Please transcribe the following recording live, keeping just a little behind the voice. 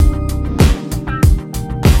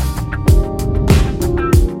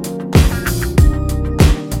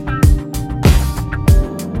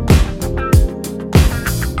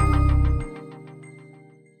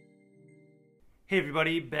Hey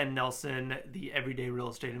everybody, Ben Nelson, the everyday real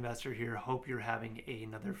estate investor here. Hope you're having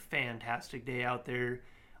another fantastic day out there,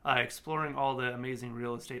 exploring all the amazing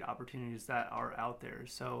real estate opportunities that are out there.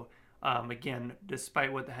 Again,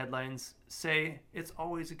 despite what the headlines say, it's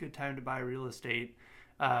always a good time to buy real estate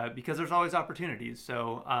because there's always opportunities.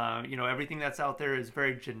 Everything that's out there is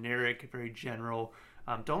very generic, very general.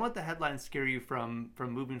 Don't let the headlines scare you from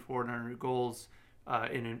moving forward on your goals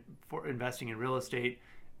for investing in real estate.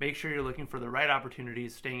 Make sure you're looking for the right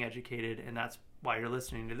opportunities, staying educated, and that's why you're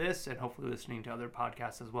listening to this and hopefully listening to other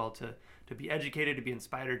podcasts as well to be educated, to be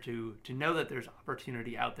inspired, to know that there's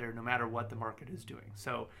opportunity out there no matter what the market is doing.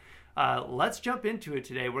 Let's jump into it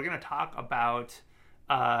today. We're going to talk about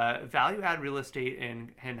value add real estate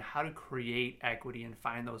and how to create equity and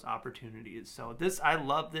find those opportunities. I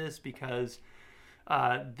love this because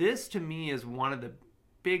this to me is one of the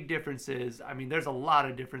big differences. I mean, there's a lot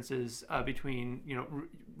of differences between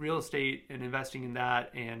real estate and investing in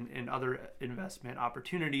that and other investment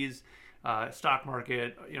opportunities, stock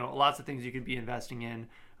market, lots of things you could be investing in.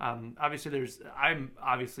 I'm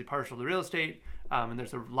obviously partial to real estate, and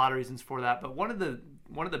there's a lot of reasons for that. But one of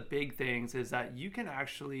the big things is that you can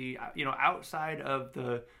actually, outside of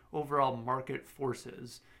the overall market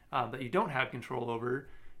forces that you don't have control over,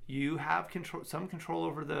 you have some control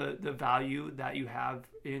over the value that you have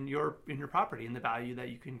in your property and the value that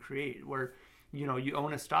you can create. Where you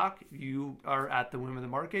own a stock, you are at the whim of the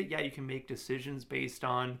market. Yeah, you can make decisions based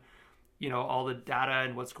on all the data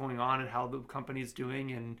and what's going on and how the company's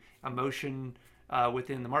doing and emotion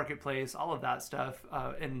within the marketplace, all of that stuff.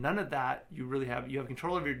 And none of that you have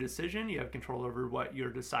control over your decision. You have control over what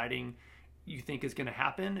you're deciding you think is going to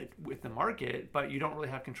happen with the market, but you don't really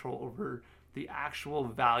have control over the actual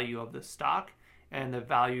value of the stock and the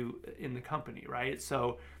value in the company, right?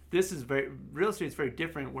 So real estate is very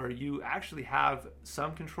different, where you actually have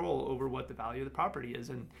some control over what the value of the property is,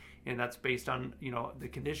 and that's based on the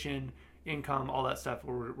condition, income, all that stuff.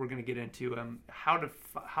 We're going to get into how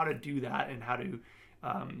to do that and how to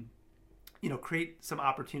create some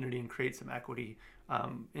opportunity and create some equity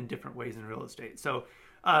in different ways in real estate.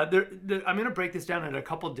 I'm going to break this down into a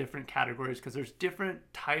couple different categories because there's different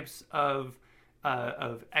types of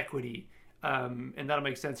equity, and that'll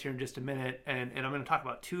make sense here in just a minute. And I'm going to talk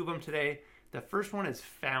about two of them today. The first one is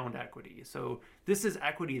found equity. So this is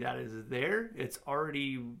equity that is there. It's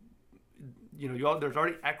already, there's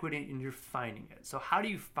already equity and you're finding it. So how do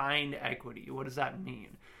you find equity? What does that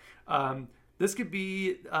mean? This could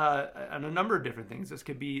be on a number of different things.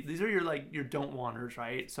 These are your don't wanters,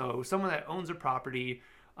 right? So someone that owns a property,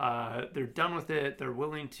 they're done with it. They're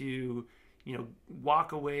willing to,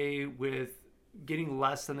 walk away with getting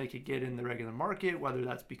less than they could get in the regular market, whether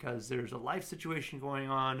that's because there's a life situation going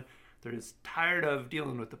on, they're just tired of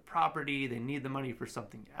dealing with the property, they need the money for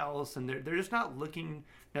something else, and they're just not looking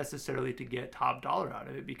necessarily to get top dollar out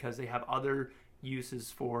of it because they have other uses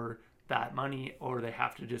for that money, or they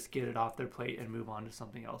have to just get it off their plate and move on to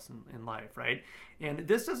something else in life, right? And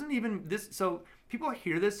so people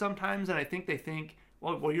hear this sometimes, and I think they think,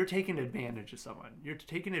 well, you're taking advantage of someone. You're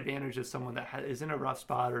taking advantage of someone that is in a rough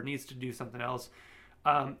spot or needs to do something else.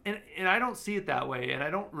 And I don't see it that way, and I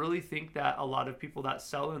don't really think that a lot of people that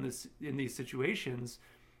sell in these situations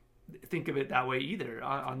think of it that way either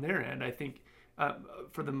on their end. I think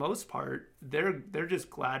for the most part, they're just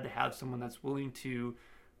glad to have someone that's willing to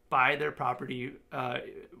buy their property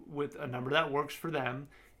with a number that works for them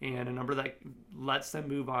and a number that lets them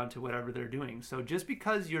move on to whatever they're doing. So just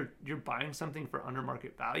because you're buying something for under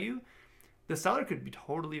market value, the seller could be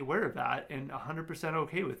totally aware of that and 100%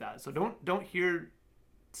 okay with that. So don't hear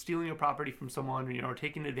stealing a property from someone, or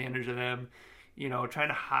taking advantage of them, trying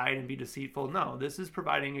to hide and be deceitful. No, this is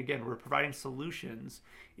we're providing solutions,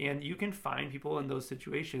 and you can find people in those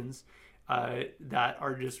situations that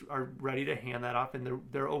are ready to hand that off, and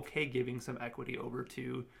they're okay giving some equity over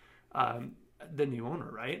to the new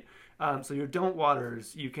owner, right? So your don't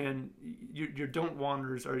wanters, your don't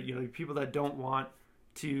wanters are people that don't want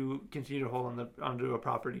to continue to hold onto a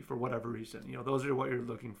property for whatever reason. Those are what you're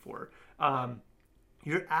looking for.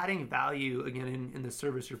 You're adding value again in the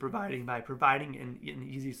service you're providing by providing an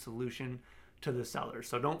easy solution to the seller.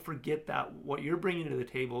 So don't forget that what you're bringing to the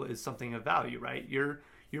table is something of value, right? You're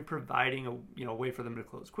providing a way for them to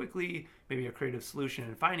close quickly, maybe a creative solution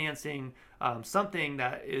in financing, something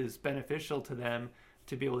that is beneficial to them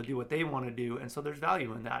to be able to do what they want to do. And so there's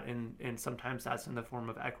value in that, and sometimes that's in the form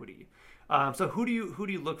of equity. So who do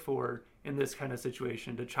you look for in this kind of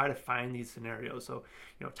situation to try to find these scenarios? So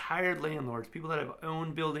tired landlords, people that have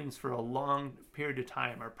owned buildings for a long period of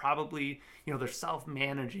time, are probably they're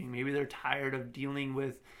self-managing. Maybe they're tired of dealing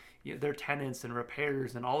with their tenants and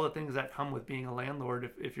repairs and all the things that come with being a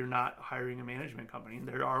landlord if you're not hiring a management company. And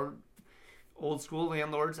there are old school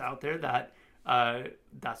landlords out there that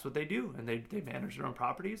that's what they do, and they manage their own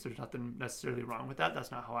properties. There's nothing necessarily wrong with that.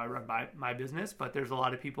 That's not how I run my business, but there's a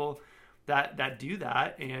lot of people that do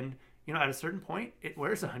that, and at a certain point it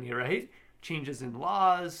wears on you, right? Changes in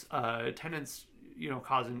laws, tenants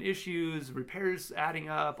causing issues, repairs adding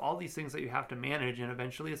up, all these things that you have to manage, and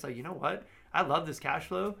eventually it's like, you know what, I love this cash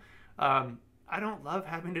flow. I don't love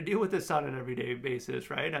having to deal with this on an everyday basis,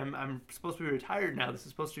 right? I'm supposed to be retired now. This is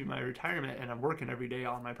supposed to be my retirement, and I'm working every day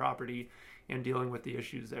on my property and dealing with the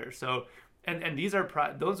issues there. So, and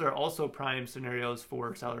those are also prime scenarios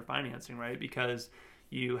for seller financing, right? Because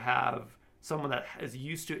you have someone that is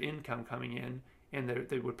used to income coming in, and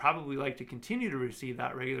they would probably like to continue to receive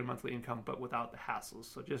that regular monthly income, but without the hassles.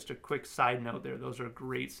 So just a quick side note there, those are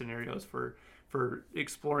great scenarios for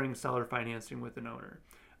exploring seller financing with an owner.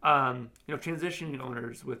 Transitioning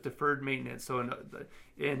owners with deferred maintenance. So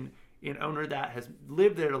an owner that has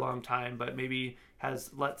lived there a long time, but maybe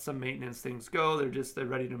has let some maintenance things go. They're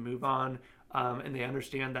ready to move on, and they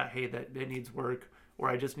understand that, hey, that it needs work, or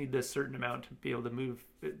I just need this certain amount to be able to move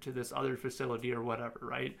to this other facility or whatever,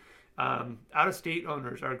 right? Out-of-state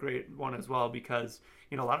owners are a great one as well, because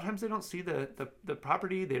a lot of times they don't see the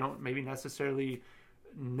property. They don't maybe necessarily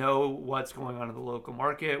know what's going on in the local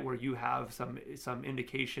market, where you have some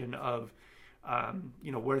indication of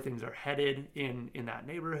where things are headed in that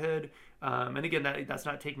neighborhood. And again, that's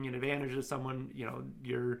not taking advantage of someone.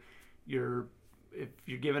 If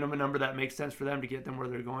you're giving them a number that makes sense for them to get them where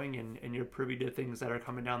they're going, and you're privy to things that are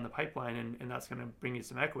coming down the pipeline, and that's going to bring you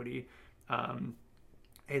some equity.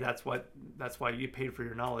 Hey, that's why you paid for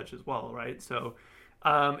your knowledge as well, right? So,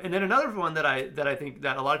 and then another one that I think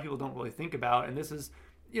that a lot of people don't really think about, and this is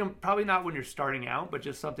probably not when you're starting out, but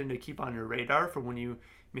just something to keep on your radar for when you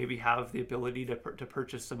maybe have the ability to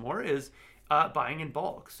purchase some more, is buying in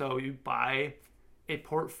bulk. So you buy a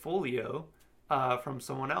portfolio from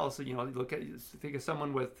someone else. Think of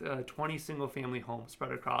someone with 20 single family homes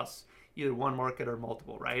spread across either one market or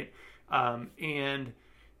multiple, right? And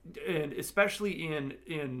especially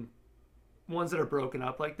in ones that are broken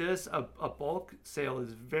up like this, a bulk sale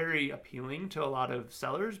is very appealing to a lot of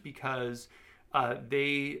sellers, because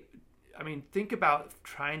think about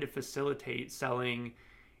trying to facilitate selling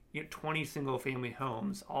 20 single family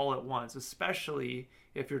homes all at once, especially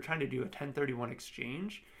if you're trying to do a 1031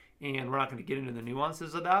 exchange. And we're not going to get into the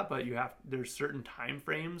nuances of that, but there's certain time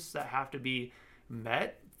frames that have to be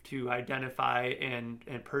met to identify and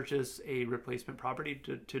purchase a replacement property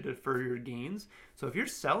to defer your gains. So if you're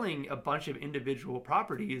selling a bunch of individual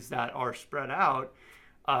properties that are spread out,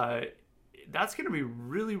 that's going to be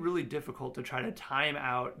really, really difficult to try to time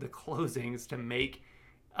out the closings to make,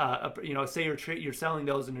 say you're selling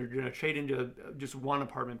those and you're going to trade into just one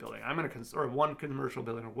apartment building. Or one commercial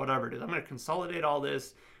building, or whatever it is. I'm going to consolidate all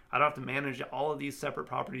this. I don't have to manage all of these separate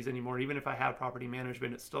properties anymore. Even if I have property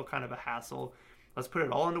management, it's still kind of a hassle. Let's put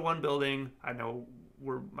it all into one building. I know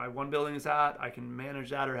where my one building is at. I can manage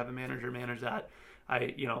that, or have a manager manage that.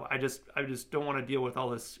 I just don't want to deal with all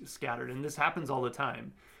this scattered. And this happens all the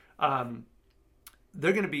time.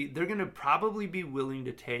 They're going to probably be willing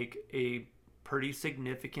to take a pretty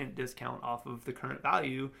significant discount off of the current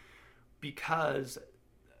value, because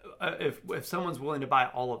if someone's willing to buy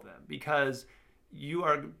all of them, because you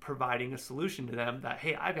are providing a solution to them that,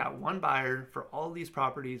 hey, I've got one buyer for all these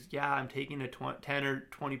properties. Yeah, I'm taking a 10 or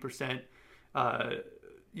 20%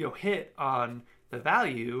 hit on the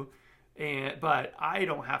value, but I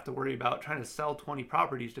don't have to worry about trying to sell 20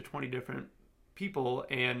 properties to 20 different people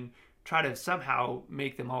and try to somehow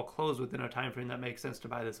make them all close within a time frame that makes sense to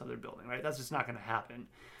buy this other building, right? That's just not going to happen.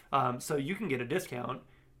 So you can get a discount,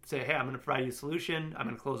 say, hey, I'm going to provide you a solution. I'm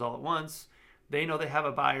going to close all at once. They know they have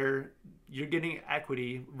a buyer. You're getting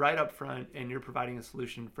equity right up front, and you're providing a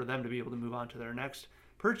solution for them to be able to move on to their next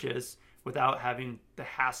purchase without having the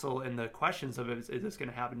hassle and the questions of, is this going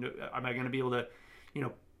to happen? Am I going to be able to,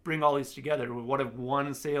 bring all these together? What if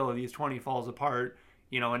one sale of these 20 falls apart,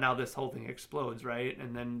 and now this whole thing explodes, right?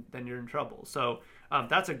 And then you're in trouble. So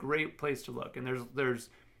that's a great place to look. And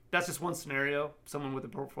that's just one scenario. Someone with a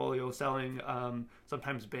portfolio selling.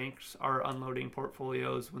 Sometimes banks are unloading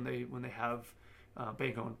portfolios when they have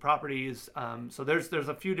bank-owned properties. So there's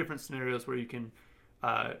a few different scenarios where you can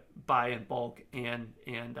buy in bulk and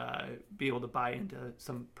be able to buy into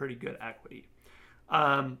some pretty good equity.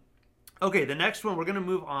 Okay, the next one we're going to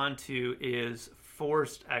move on to is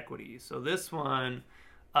forced equity. So this one,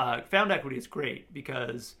 found equity is great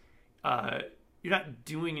because you're not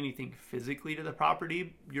doing anything physically to the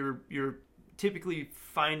property. You're typically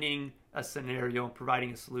finding a scenario and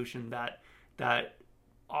providing a solution that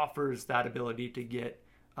offers that ability to get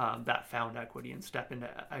that found equity and step into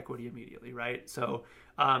equity immediately, right? So,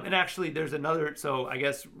 and actually there's another, so I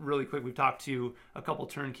guess really quick, we've talked to a couple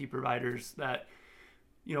turnkey providers that,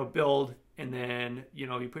 build, and then, you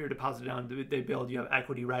put your deposit down, they build, you have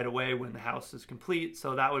equity right away when the house is complete.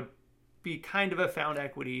 So that would be kind of a found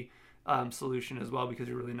equity solution as well, because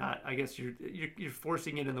you're really not, I guess you're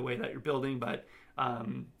forcing it in the way that you're building, but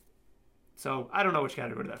so I don't know which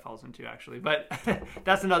category that falls into actually, but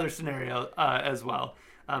that's another scenario as well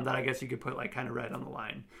that I guess you could put like kind of right on the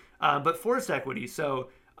line. But forced equity, so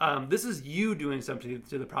this is you doing something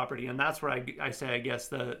to the property, and that's where I say I guess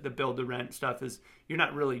the build to rent stuff is you're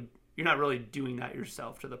not really doing that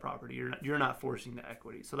yourself to the property. You're not forcing the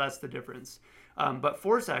equity, so that's the difference. But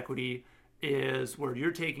forced equity is where you're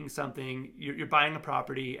taking something, you're buying a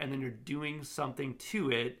property, and then you're doing something to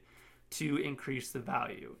it to increase the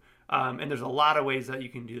value. And there's a lot of ways that you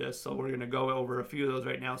can do this. So we're going to go over a few of those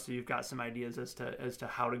right now, so you've got some ideas as to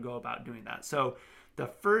how to go about doing that. So the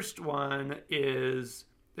first one is,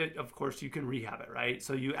 of course, you can rehab it, right?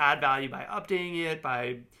 So you add value by updating it,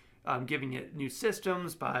 by giving it new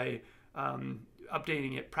systems, by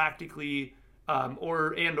updating it practically,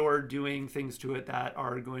 or doing things to it that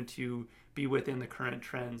are going to be within the current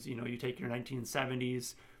trends. You take your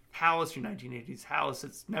 1970s house, your 1980s house,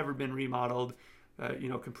 it's never been remodeled,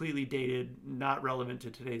 completely dated, not relevant to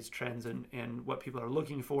today's trends and what people are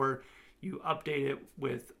looking for. You update it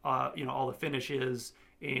with, all the finishes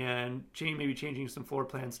and maybe changing some floor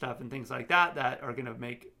plan stuff and things like that are going to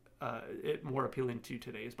make it more appealing to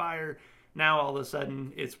today's buyer. Now, all of a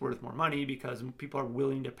sudden, it's worth more money because people are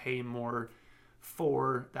willing to pay more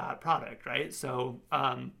for that product, right? So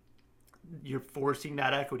you're forcing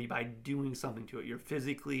that equity by doing something to it. You're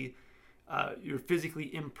physically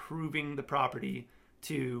improving the property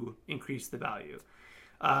to increase the value.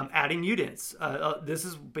 Adding units. This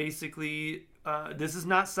is basically, this is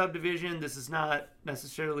not subdivision. This is not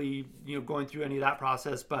necessarily, going through any of that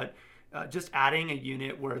process, but just adding a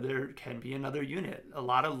unit where there can be another unit. A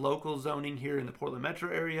lot of local zoning here in the Portland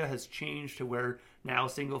metro area has changed to where now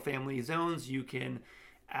single family zones, you can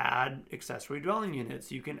add accessory dwelling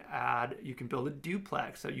units. You can build a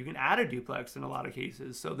duplex. So you can add a duplex in a lot of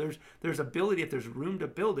cases. So there's ability, if there's room to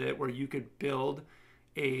build it, where you could build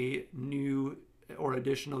a new or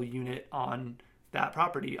additional unit on that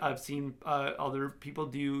property. I've seen other people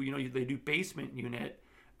do, they do basement unit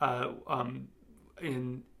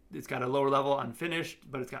it's got a lower level unfinished,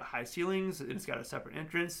 but it's got high ceilings and it's got a separate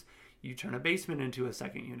entrance. You turn a basement into a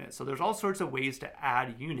second unit. So there's all sorts of ways to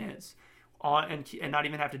add units on and not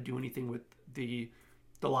even have to do anything with the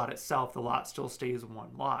lot itself. The lot still stays one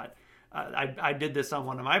lot. I did this on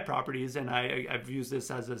one of my properties, and I've used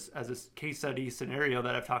this as a case study scenario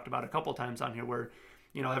that I've talked about a couple times on here, where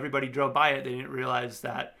everybody drove by it. They didn't realize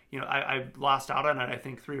that I lost out on it, I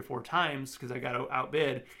think 3 or 4 times because I got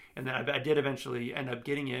outbid, and then I did eventually end up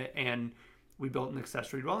getting it, and we built an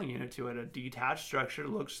accessory dwelling unit to it. A detached structure,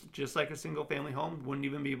 looks just like a single family home. Wouldn't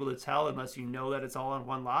even be able to tell unless you know that it's all on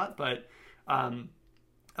one lot, but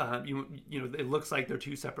it looks like they're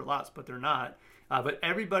 2 separate lots, but they're not. But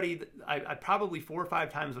everybody, I probably 4 or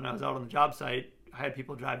 5 times when I was out on the job site, I had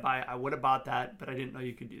people drive by. I would have bought that, but I didn't know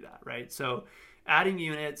you could do that, right? So adding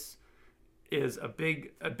units is a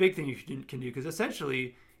big thing you can do, because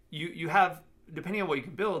essentially you have, depending on what you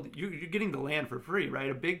can build, you're getting the land for free, right?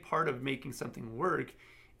 A big part of making something work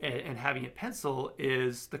and having it pencil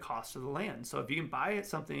is the cost of the land. So if you can buy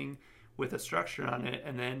something with a structure on it,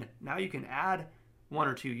 and then now you can add 1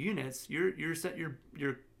 or 2 units,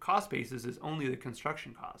 your cost basis is only the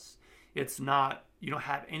construction costs. It's not, you don't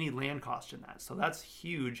have any land cost in that. So that's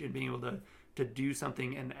huge in being able to do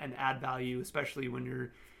something and add value, especially when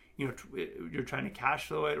you're trying to cash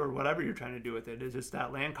flow it or whatever you're trying to do with it. It's just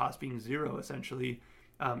that land cost being 0 essentially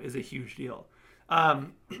is a huge deal.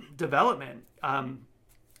 Development,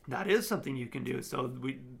 that is something you can do. So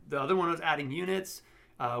the other one was adding units.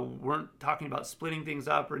 Weren't talking about splitting things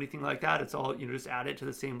up or anything like that. It's all, just add it to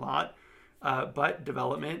the same lot. But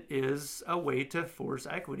development is a way to force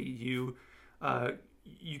equity. You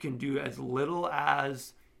can do as little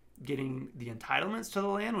as getting the entitlements to the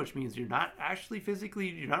land, which means you're not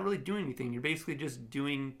really doing anything. You're basically just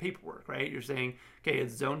doing paperwork, right? You're saying, okay,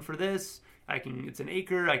 it's zoned for this. It's an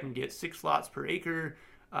acre. I can get 6 lots per acre.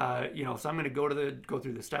 So I'm going to go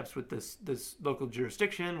through the steps with this local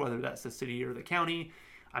jurisdiction, whether that's the city or the county.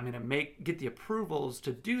 I'm going to get the approvals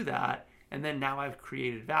to do that. And then now I've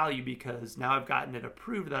created value because now I've gotten it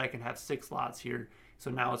approved that I can have 6 lots here. So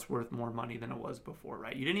now it's worth more money than it was before,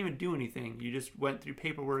 right? You didn't even do anything. You just went through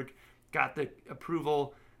paperwork, got the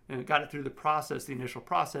approval, and got it through the process, the initial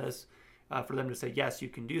process, for them to say, yes, you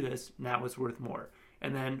can do this. Now it's worth more.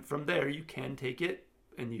 And then from there, you can take it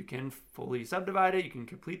and you can fully subdivide it. You can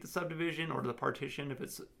complete the subdivision or the partition if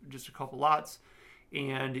it's just a couple lots.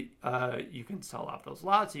 And you can sell off those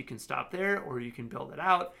lots. You can stop there, or you can build it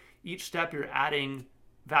out. Each step you're adding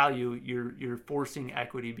value, you're forcing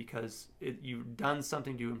equity because you've done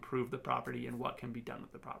something to improve the property and what can be done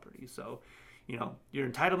with the property. So, your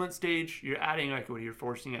entitlement stage, you're adding equity, you're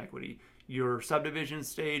forcing equity. Your subdivision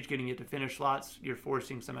stage, getting it to finished lots, you're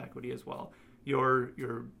forcing some equity as well. Your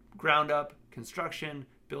ground up construction,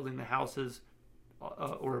 building the houses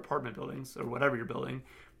or apartment buildings or whatever you're building,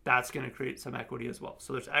 that's going to create some equity as well.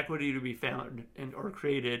 So there's equity to be found or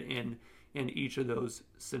created in each of those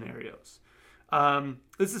scenarios.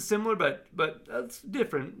 This is similar, but that's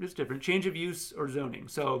different. It's different. Change of use or zoning.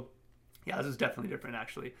 So yeah, this is definitely different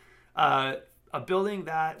actually. A building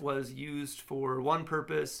that was used for one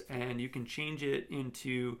purpose and you can change it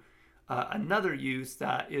into another use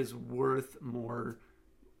that is worth more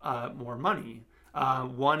money.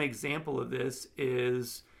 One example of this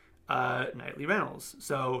is nightly rentals.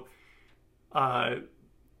 So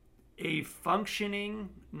a functioning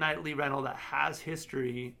nightly rental that has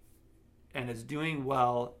history and is doing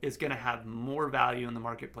well is going to have more value in the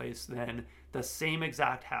marketplace than the same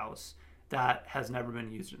exact house that has never been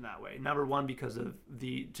used in that way. Number one, because of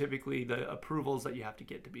typically the approvals that you have to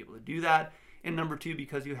get to be able to do that. And number two,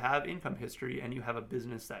 because you have income history and you have a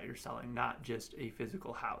business that you're selling, not just a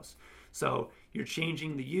physical house. So you're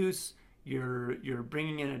changing the use, you're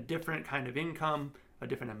bringing in a different kind of income, a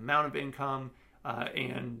different amount of income,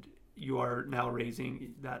 and you are now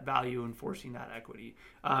raising that value and forcing that equity.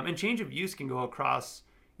 And change of use can go across,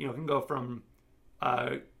 can go from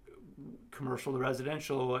commercial to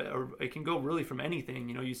residential, or it can go really from anything.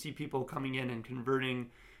 You see people coming in and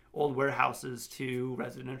converting old warehouses to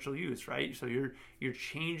residential use, right? So you're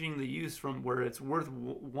changing the use from where it's worth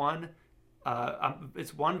one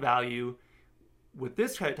value with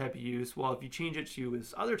this type of use. Well, if you change it to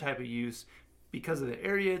this other type of use, because of the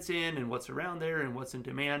area it's in and what's around there and what's in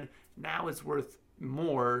demand, now it's worth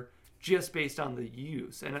more just based on the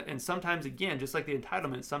use. And sometimes, again, just like the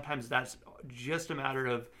entitlement, sometimes that's just a matter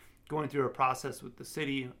of going through a process with the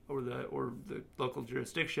city or the local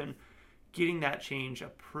jurisdiction, getting that change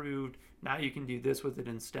approved. Now you can do this with it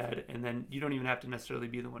instead, and then you don't even have to necessarily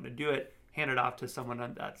be the one to do it. Hand it off to someone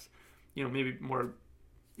that's, maybe more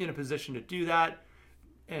in a position to do that,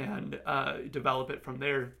 and develop it from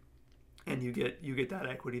there. And you get that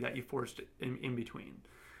equity that you forced in between.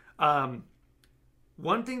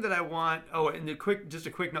 One thing that I want, and a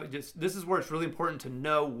quick note, this is where it's really important to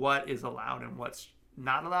know what is allowed and what's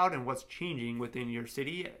not allowed and what's changing within your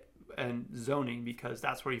city and zoning, because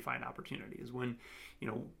that's where you find opportunities. When,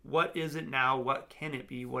 what is it now? What can it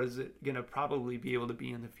be? What is it going to probably be able to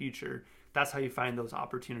be in the future? That's how you find those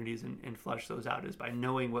opportunities and flush those out, is by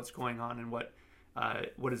knowing what's going on and what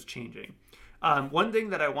is changing. One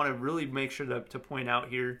thing that I want to really make sure to point out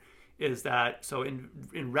here is that, so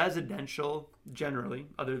in residential generally,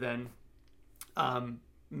 other than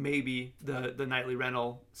maybe the nightly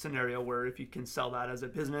rental scenario where if you can sell that as a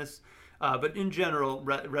business, but in general,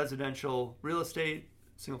 residential real estate,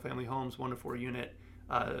 single family homes, 1 to 4 unit,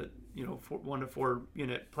 1 to 4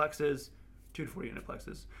 unit plexes, 2 to 4 unit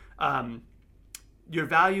plexes. Your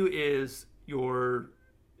value is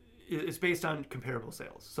based on comparable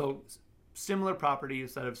sales. So similar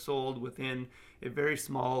properties that have sold within a very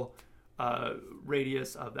small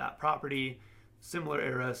radius of that property, similar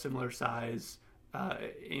era, similar size,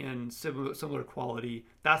 and similar quality.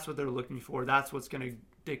 That's what they're looking for. That's what's going to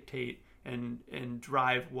dictate and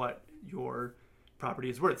drive what your property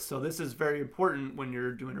is worth. So this is very important when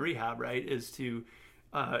you're doing a rehab, right? Is to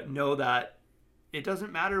know that it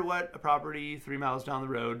doesn't matter what a property 3 miles down the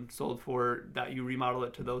road sold for, that you remodel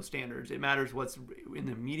it to those standards. It matters what's in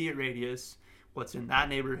the immediate radius, what's in that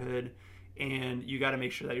neighborhood, and you got to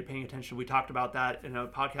make sure that you're paying attention. We talked about that in a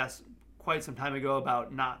podcast quite some time ago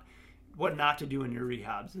about what not to do in your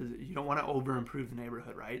rehabs. You don't want to over improve the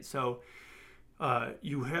neighborhood, right? So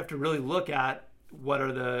you have to really look at what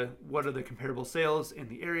are the comparable sales in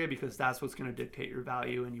the area, because that's what's going to dictate your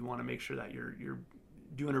value, and you want to make sure that you're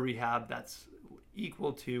doing a rehab that's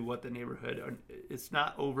equal to what the neighborhood, it's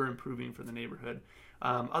not over improving for the neighborhood.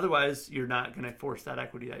 Otherwise, you're not going to force that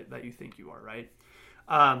equity that you think you are, right?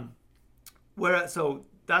 So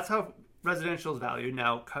that's how residential is valued.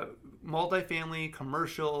 Now, multifamily,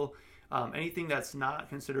 commercial, anything that's not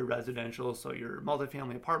considered residential, so your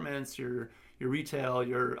multifamily apartments, your retail,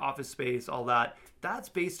 your office space, all that, that's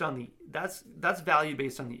based on that's value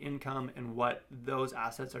based on the income and what those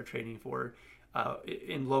assets are trading for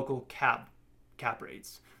in local cap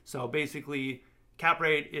rates. So basically, cap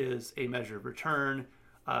rate is a measure of return.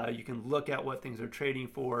 You can look at what things are trading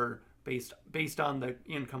for based on the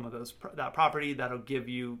income of that property. That'll give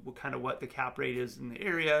you what the cap rate is in the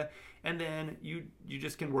area, and then you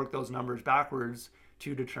just can work those numbers backwards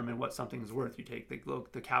to determine what something's worth. You take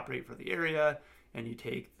the cap rate for the area, and you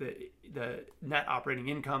take the net operating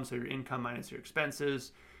income, so your income minus your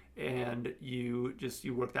expenses, and you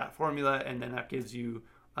work that formula, and then that gives you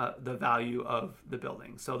the value of the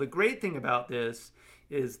building. So the great thing about this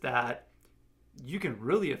is that you can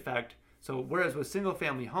really affect. So whereas with single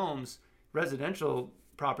family homes, residential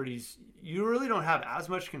properties, you really don't have as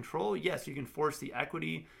much control. Yes, you can force the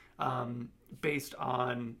equity based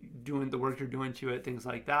on doing the work you're doing to it, things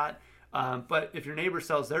like that. But if your neighbor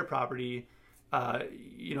sells their property,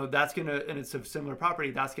 that's gonna, and it's a similar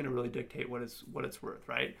property, that's gonna really dictate what it's worth,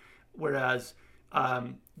 right? Whereas,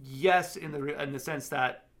 yes, in the sense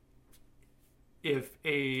that if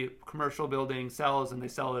a commercial building sells and they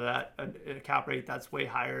sell it at a cap rate that's way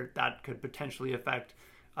higher, that could potentially affect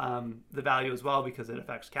the value as well, because it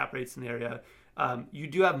affects cap rates in the area. You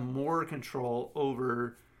do have more control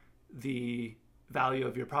over the value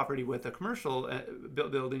of your property with a commercial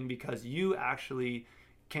building, because you actually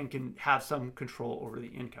can have some control over the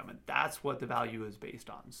income, and that's what the value is based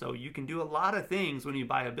on. So you can do a lot of things when you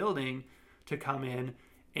buy a building to come in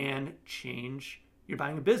and change. You're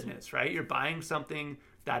buying a business, right? You're buying something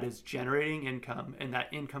that is generating income, and that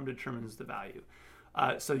income determines the value.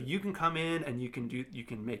 So you can come in and you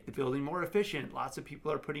can make the building more efficient. Lots of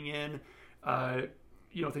people are putting in,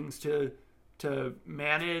 things to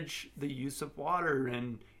manage the use of water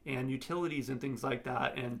and utilities and things like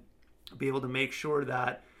that, and be able to make sure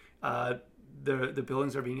that the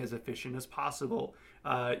buildings are being as efficient as possible.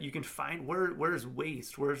 You can find where's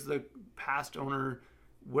waste, where's the past owner,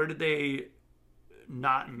 where did they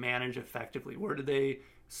not manage effectively, where did they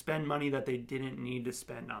spend money that they didn't need to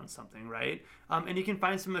spend on something, right? And you can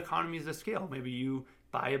find some economies of scale. Maybe you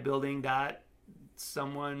buy a building that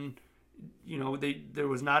someone, there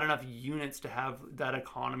was not enough units to have that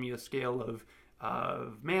economy of scale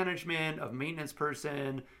of management, of maintenance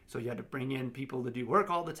person, so you had to bring in people to do work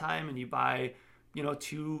all the time, and you buy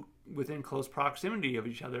two within close proximity of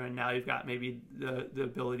each other, and now you've got maybe the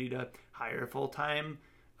ability to hire a full-time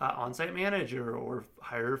on-site manager or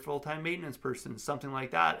hire a full-time maintenance person, something like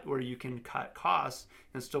that, where you can cut costs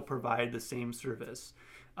and still provide the same service.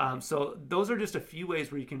 So those are just a few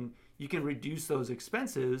ways where you can reduce those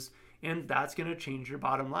expenses, and that's going to change your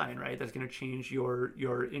bottom line, right? That's going to change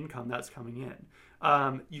your income that's coming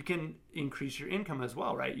in. You can increase your income as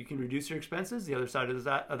well, right? You can reduce your expenses. The other side of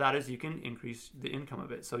that is you can increase the income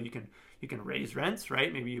of it. So you can raise rents,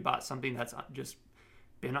 right? Maybe you bought something that's just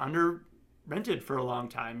been under rented for a long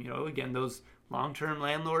time. Again, those long-term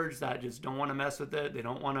landlords that just don't want to mess with it. They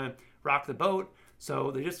don't want to rock the boat, so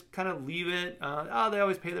they just kind of leave it. They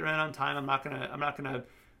always pay the rent on time. I'm not gonna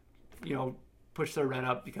push their rent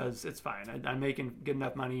up because it's fine. I'm making good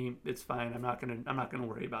enough money. It's fine. I'm not gonna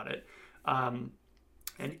worry about it. And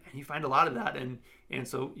you find a lot of that, and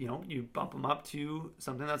so you bump them up to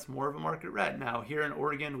something that's more of a market rent. Now here in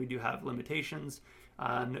Oregon, we do have limitations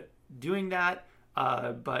on doing that.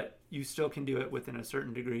 But you still can do it within a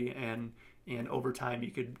certain degree, and over time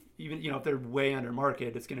you could even, if they're way under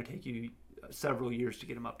market, it's going to take you several years to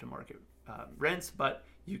get them up to market rents, but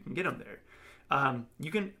you can get them there.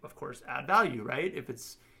 You can, of course, add value, right? If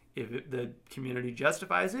the community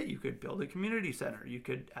justifies it, you could build a community center. You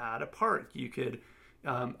could add a park. You could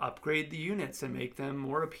upgrade the units and make them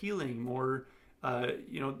more appealing, more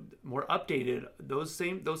more updated. Those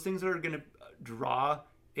things are going to draw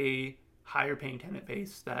a higher paying tenant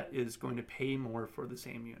base that is going to pay more for the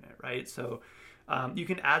same unit, right? So you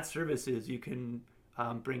can add services. You can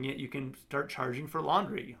you can start charging for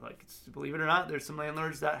laundry. Believe it or not, there's some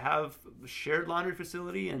landlords that have a shared laundry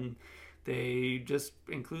facility, and they just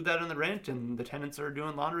include that in the rent, and the tenants are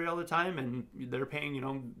doing laundry all the time, and they're paying,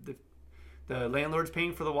 the landlord's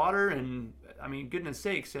paying for the water, and I mean, goodness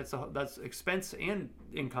sakes, that's expense and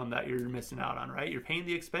income that you're missing out on, right? You're paying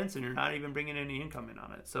the expense and you're not even bringing any income in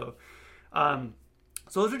on it. So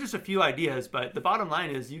those are just a few ideas, but the bottom line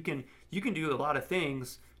is you can do a lot of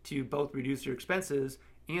things to both reduce your expenses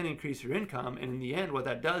and increase your income, and in the end, what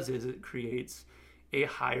that does is it creates a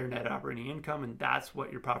higher net operating income, and that's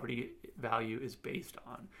what your property value is based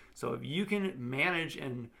on. So if you can manage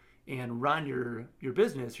and run your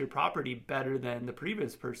business, your property better than the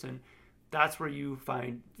previous person, that's where you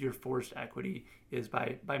find your forced equity, is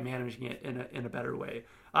by managing it in a better way.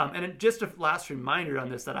 And just a last reminder on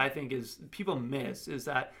this that I think is people miss is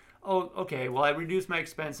that oh, okay, well, I reduced my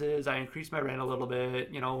expenses, I increased my rent a little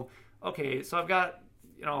bit, okay, so I've got,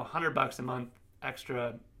 $100 a month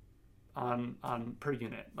extra on per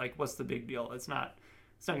unit. Like, what's the big deal? It's not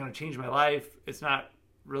going to change my life. It's not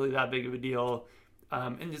really that big of a deal.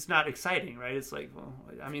 And it's not exciting, right? It's like, well,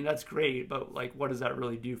 I mean, that's great, but like, what does that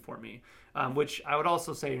really do for me? Which I would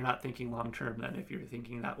also say you're not thinking long term then if you're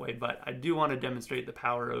thinking that way. But I do want to demonstrate the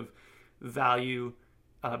power of value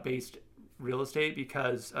based real estate,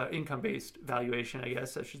 because income based valuation, I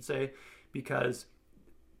guess I should say, because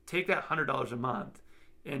take that $100 a month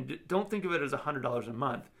and don't think of it as $100 a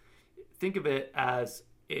month. Think of it as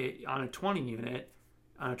on a 20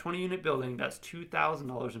 unit building, that's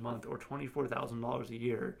 $2,000 a month or $24,000 a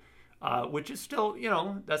year, which is still,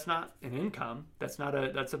 that's not an income. That's not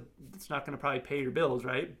going to probably pay your bills,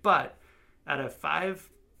 right? But at a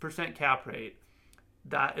 5% cap rate,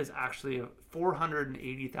 that is actually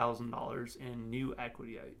 $480,000 in new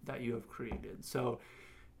equity that you have created. So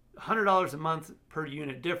 $100 a month per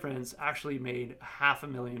unit difference actually made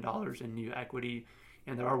 $500,000 in new equity.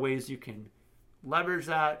 And there are ways you can leverage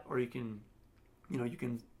that, or you can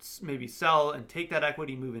maybe sell and take that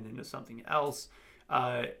equity, move it into something else.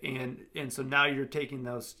 And so now you're taking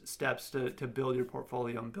those steps to build your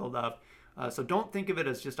portfolio and build up. So don't think of it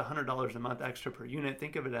as just $100 a month extra per unit.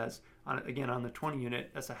 Think of it as, on the 20 unit,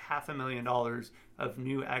 that's $500,000 of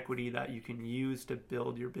new equity that you can use to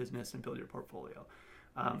build your business and build your portfolio.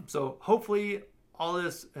 So hopefully all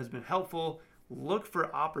this has been helpful. Look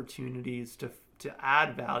for opportunities to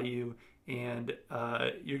add value, and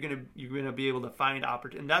you're gonna be able to find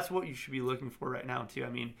opportunity, and that's what you should be looking for right now too. I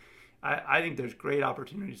mean, I think there's great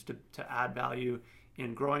opportunities to add value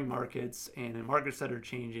in growing markets and in markets that are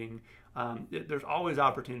changing. There's always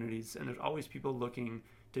opportunities, and there's always people looking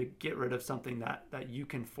to get rid of something that you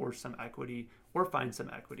can force some equity or find some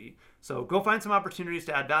equity. So go find some opportunities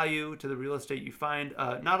to add value to the real estate you find.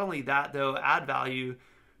 Not only that though, add value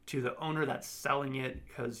to the owner that's selling it,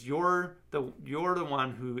 because you're the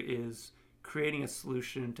one who is creating a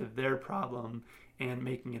solution to their problem and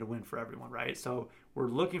making it a win for everyone, right? So we're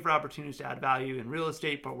looking for opportunities to add value in real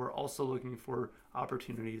estate, but we're also looking for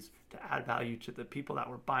opportunities to add value to the people that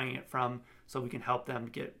we're buying it from, so we can help them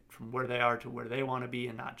get from where they are to where they want to be,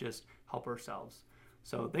 and not just help ourselves.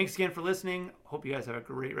 So thanks again for listening. Hope you guys have a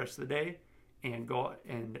great rest of the day, and go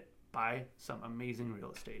and buy some amazing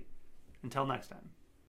real estate. Until next time.